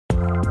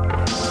Hey,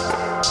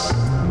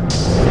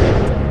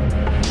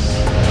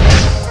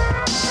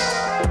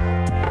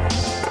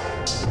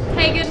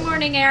 good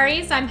morning,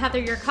 Aries. I'm Heather,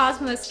 your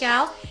Cosmos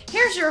gal.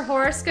 Here's your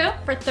horoscope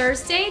for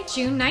Thursday,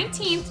 June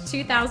 19th,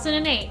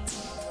 2008.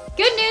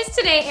 Good news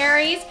today,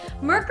 Aries.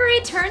 Mercury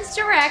turns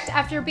direct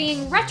after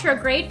being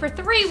retrograde for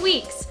 3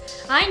 weeks.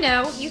 I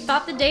know, you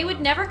thought the day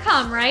would never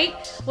come, right?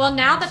 Well,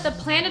 now that the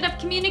planet of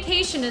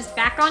communication is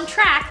back on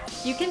track,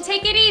 you can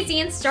take it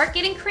easy and start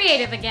getting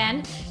creative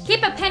again.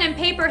 Keep a pen and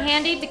paper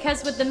handy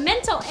because with the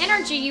mental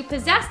energy you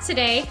possess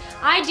today,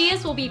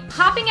 ideas will be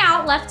popping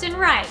out left and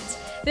right.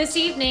 This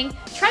evening,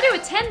 try to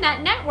attend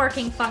that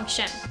networking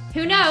function.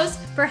 Who knows,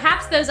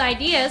 perhaps those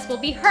ideas will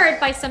be heard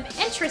by some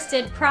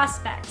interested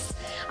prospects.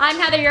 I'm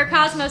Heather, your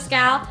Cosmos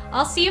gal.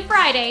 I'll see you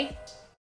Friday.